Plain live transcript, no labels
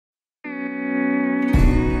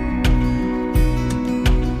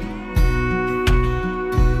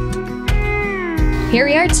here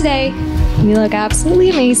we are today. You look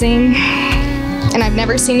absolutely amazing. And I've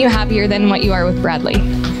never seen you happier than what you are with Bradley.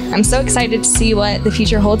 I'm so excited to see what the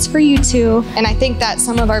future holds for you two. And I think that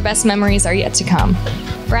some of our best memories are yet to come.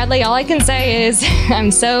 Bradley, all I can say is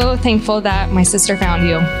I'm so thankful that my sister found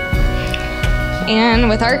you. And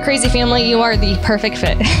with our crazy family, you are the perfect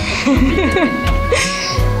fit.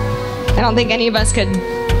 I don't think any of us could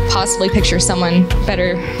possibly picture someone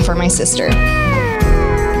better for my sister.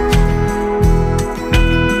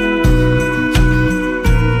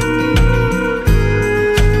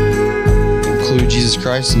 Include Jesus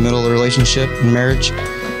Christ in the middle of the relationship and marriage.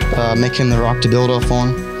 Make him the rock to build off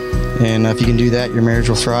on. And if you can do that, your marriage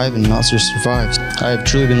will thrive and not just survive. I have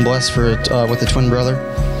truly been blessed with a twin brother,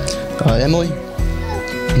 Emily.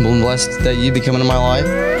 I'm blessed that you be coming into my life.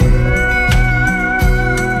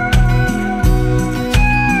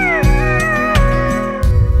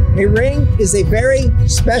 A ring is a very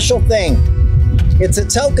special thing. It's a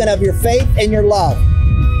token of your faith and your love.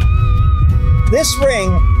 This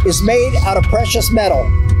ring is made out of precious metal.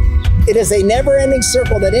 It is a never-ending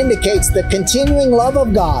circle that indicates the continuing love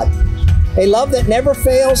of God, a love that never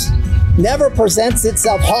fails, never presents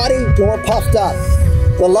itself haughty nor puffed up.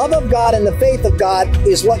 The love of God and the faith of God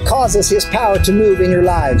is what causes His power to move in your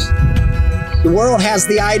lives. The world has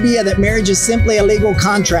the idea that marriage is simply a legal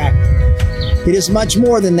contract. It is much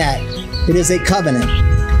more than that. It is a covenant.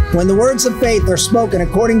 When the words of faith are spoken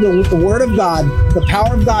according to the Word of God, the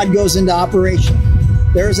power of God goes into operation.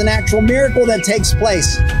 There is an actual miracle that takes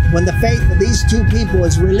place when the faith of these two people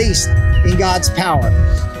is released in God's power.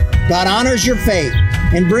 God honors your faith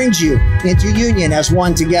and brings you into union as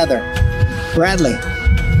one together. Bradley,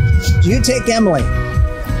 do you take Emily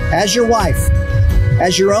as your wife,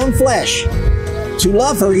 as your own flesh, to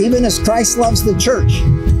love her even as Christ loves the church,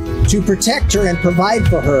 to protect her and provide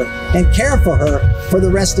for her and care for her for the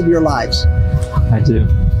rest of your lives? I do.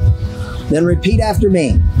 Then repeat after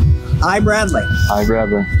me. I, Bradley. I,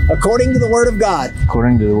 Bradley. According to the Word of God.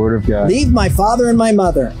 According to the Word of God. Leave my father and my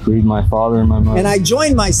mother. Leave my father and my mother. And I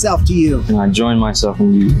join myself to you. And I join myself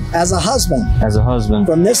in you. As a husband. As a husband.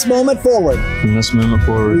 From this moment forward. From this moment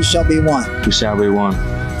forward. We shall be one. We shall be one.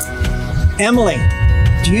 Emily,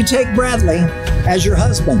 do you take Bradley as your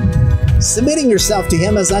husband, submitting yourself to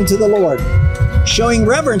him as unto the Lord, showing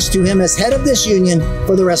reverence to him as head of this union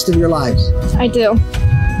for the rest of your lives? I do.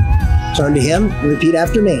 Turn to him, repeat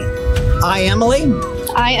after me. I, Emily.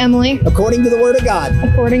 I, Emily. According to the Word of God.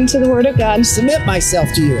 According to the Word of God. Submit myself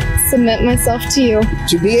to you. Submit myself to you.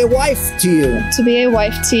 To be a wife to you. To be a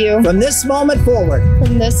wife to you. From this moment forward.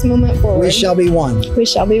 From this moment forward. We shall be one. We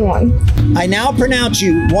shall be one. I now pronounce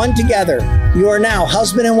you one together. You are now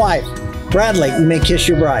husband and wife. Bradley, you may kiss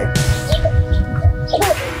your bride.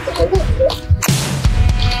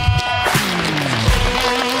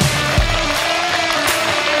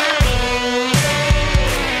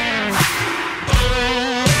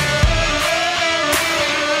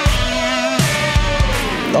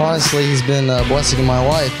 Honestly, he's been a blessing in my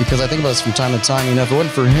life because I think about this from time to time. You know, if it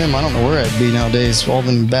wasn't for him, I don't know where I'd be nowadays. All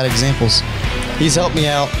them bad examples. He's helped me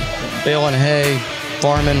out, baling hay,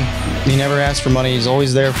 farming. He never asked for money. He's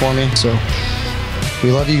always there for me. So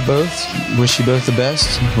we love you both. Wish you both the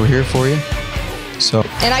best. We're here for you.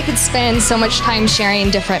 And I could spend so much time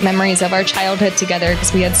sharing different memories of our childhood together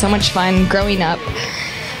because we had so much fun growing up.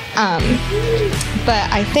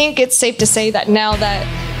 But I think it's safe to say that now that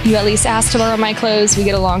you at least asked to borrow my clothes, we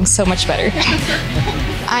get along so much better.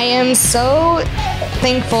 I am so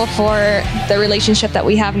thankful for the relationship that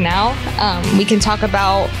we have now. We can talk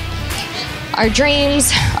about our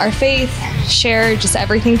dreams, our faith, share just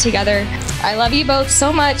everything together. I love you both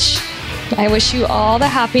so much. I wish you all the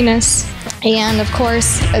happiness and, of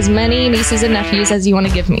course, as many nieces and nephews as you want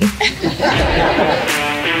to give me.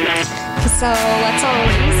 So let's all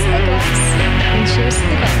raise